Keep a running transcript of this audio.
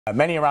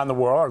Many around the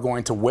world are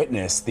going to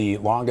witness the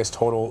longest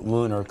total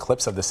lunar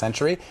eclipse of the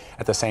century.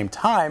 At the same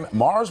time,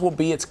 Mars will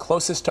be its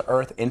closest to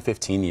Earth in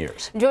 15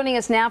 years. Joining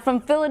us now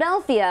from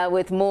Philadelphia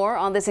with more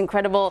on this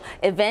incredible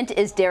event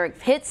is Derrick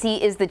Pitts.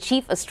 He is the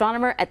chief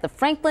astronomer at the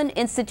Franklin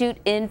Institute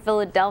in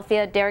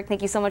Philadelphia. Derrick,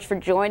 thank you so much for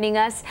joining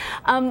us.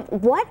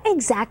 What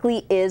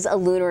exactly is a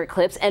lunar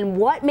eclipse, and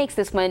what makes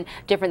this one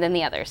different than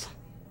the others?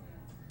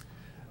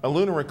 A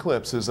lunar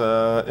eclipse is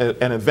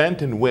an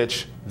event in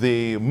which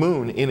the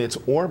moon in its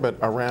orbit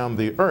around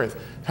the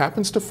Earth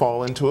happens to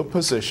fall into a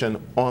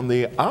position on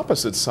the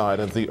opposite side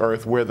of the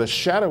Earth where the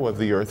shadow of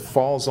the Earth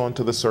falls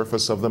onto the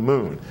surface of the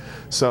moon.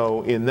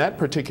 So in that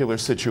particular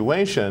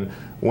situation,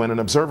 when an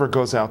observer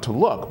goes out to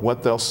look,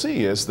 what they'll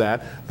see is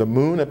that the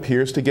moon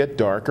appears to get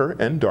darker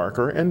and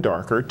darker and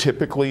darker,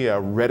 typically a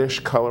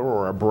reddish color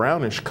or a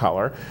brownish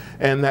color,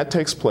 and that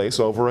takes place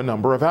over a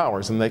number of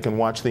hours, and they can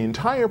watch the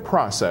entire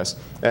process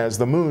as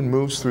the moon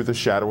moves through the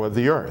shadow of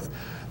the Earth.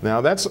 Now,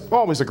 that's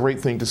always a great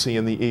thing to see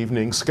in the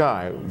evening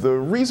sky. The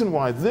reason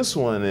why this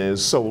one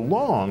is so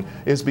long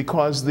is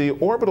because the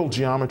orbital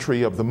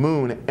geometry of the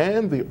moon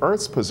and the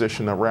Earth's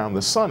position around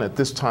the sun at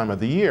this time of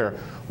the year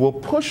will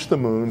push the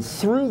moon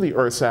through the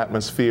Earth's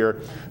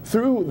atmosphere,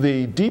 through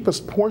the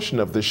deepest portion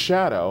of the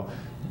shadow,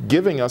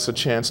 giving us a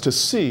chance to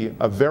see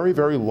a very,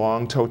 very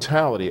long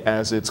totality,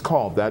 as it's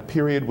called, that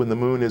period when the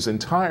moon is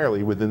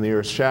entirely within the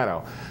Earth's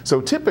shadow. So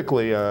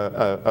typically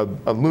a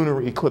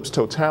lunar eclipse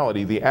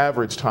totality, the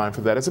average time for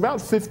that is about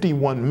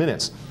 51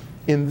 minutes.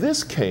 In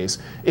this case,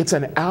 it's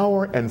an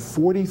hour and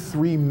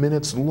 43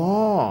 minutes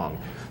long.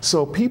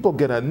 So people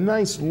get a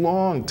nice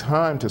long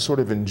time to sort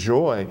of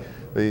enjoy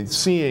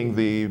seeing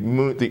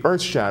the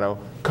Earth's shadow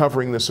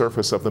covering the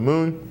surface of the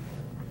moon,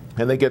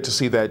 and they get to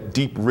see that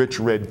deep, rich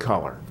red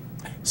color.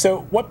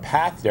 So what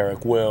path,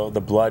 Derrick, will the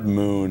blood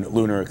moon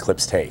lunar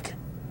eclipse take?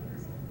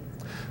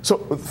 So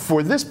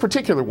for this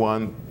particular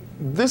one,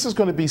 this is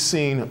going to be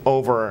seen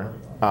over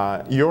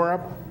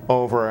Europe,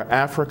 over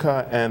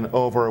Africa, and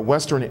over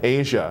Western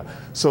Asia.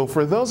 So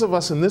for those of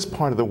us in this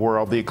part of the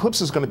world, the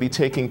eclipse is going to be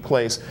taking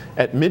place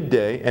at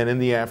midday and in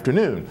the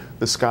afternoon.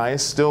 The sky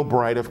is still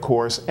bright, of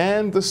course,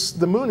 and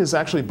the moon is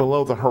actually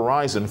below the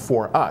horizon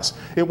for us.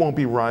 It won't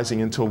be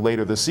rising until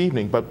later this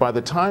evening, but by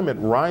the time it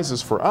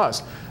rises for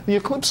us, the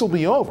eclipse will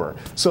be over.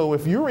 So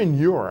if you're in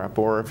Europe,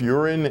 or if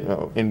you're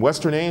in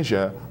Western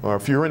Asia, or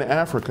if you're in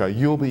Africa,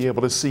 you'll be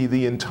able to see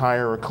the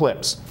entire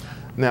eclipse.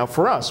 Now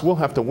for us, we'll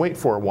have to wait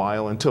for a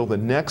while until the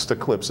next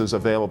eclipse is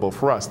available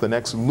for us. The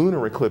next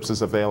lunar eclipse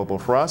is available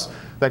for us.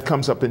 That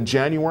comes up in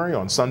January,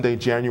 on Sunday,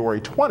 January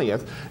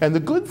 20th. And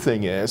the good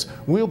thing is,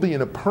 we'll be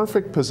in a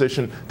perfect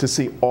position to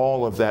see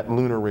all of that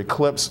lunar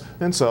eclipse.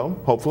 And so,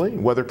 hopefully,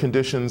 weather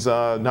conditions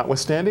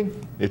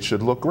notwithstanding, it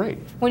should look great.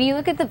 When you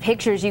look at the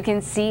pictures, you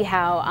can see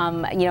how,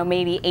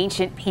 maybe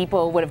ancient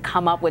people would have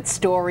come up with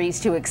stories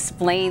to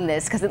explain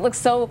this, because it looks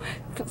so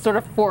sort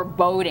of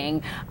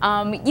foreboding.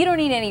 You don't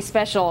need any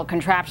special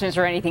contraptions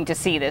or anything to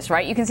see this,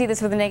 right? You can see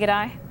this with the naked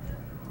eye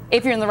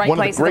if you're in the right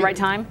place at the right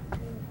time.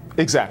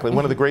 Exactly.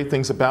 One of the great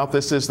things about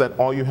this is that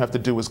all you have to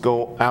do is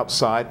go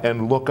outside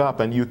and look up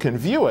and you can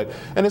view it.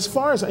 And as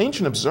far as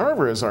ancient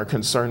observers are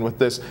concerned with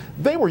this,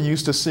 they were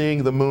used to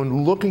seeing the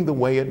moon looking the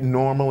way it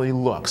normally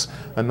looks.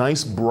 A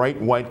nice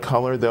bright white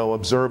color. They'll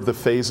observe the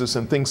phases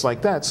and things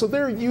like that. So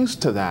they're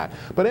used to that.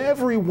 But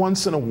every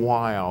once in a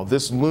while,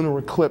 this lunar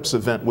eclipse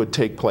event would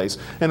take place.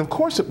 And of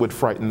course it would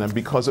frighten them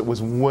because it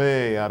was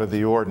way out of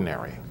the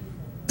ordinary.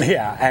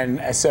 Yeah,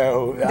 and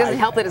so it doesn't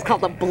help that it's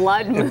called the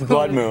blood moon. The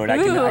blood moon. I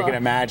can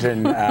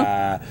imagine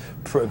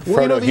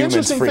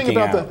proto-humans freaking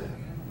out.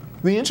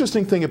 The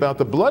interesting thing about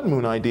the blood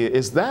moon idea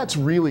is that's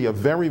really a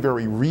very,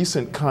 very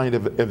recent kind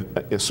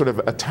of sort of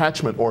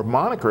attachment or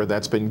moniker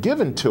that's been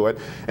given to it,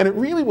 and it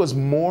really was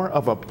more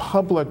of a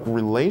public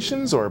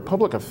relations or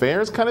public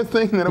affairs kind of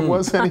thing than it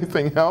was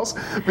anything else,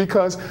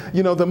 because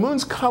the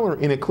moon's color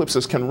in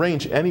eclipses can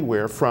range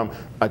anywhere from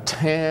a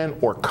tan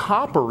or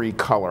coppery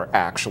color.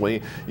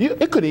 Actually,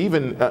 it could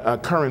even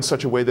occur in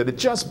such a way that it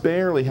just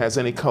barely has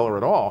any color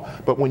at all.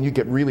 But when you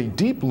get really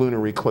deep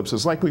lunar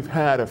eclipses, like we've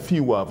had a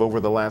few of over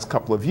the last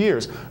couple of years,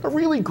 a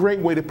really great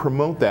way to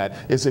promote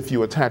that is if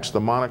you attach the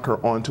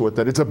moniker onto it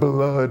that it's a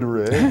blood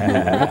red moon,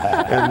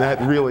 and that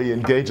really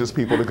engages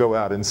people to go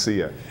out and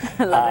see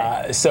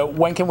it. So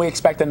when can we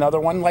expect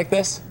another one like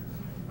this?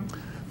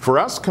 For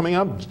us, coming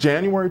up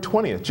January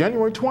 20th.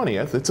 January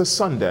 20th, it's a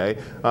Sunday,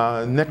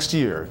 next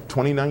year,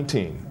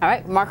 2019. All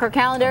right, mark our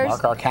calendars.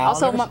 Mark our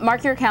calendars. Also,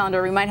 mark your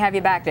calendar. We might have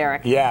you back,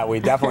 Derrick. Yeah, we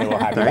definitely will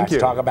have you back to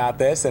talk about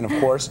this. And of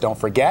course, don't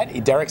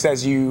forget, Derrick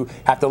says you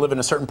have to live in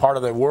a certain part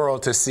of the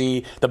world to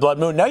see the blood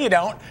moon. No, you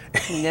don't.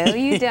 No,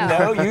 you don't.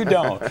 No, you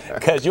don't.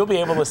 Because you'll be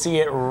able to see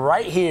it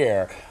right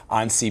here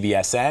on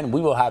CBSN.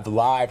 We will have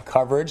live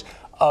coverage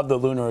of the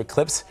lunar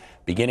eclipse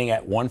beginning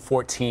at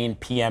 1:14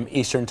 p.m.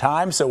 Eastern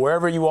Time. So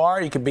wherever you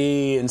are, you could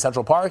be in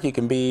Central Park, you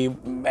can be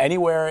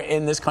anywhere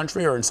in this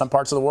country or in some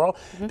parts of the world.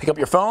 Pick up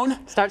your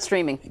phone, start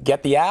streaming.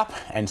 Get the app,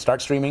 and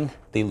start streaming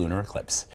the lunar eclipse.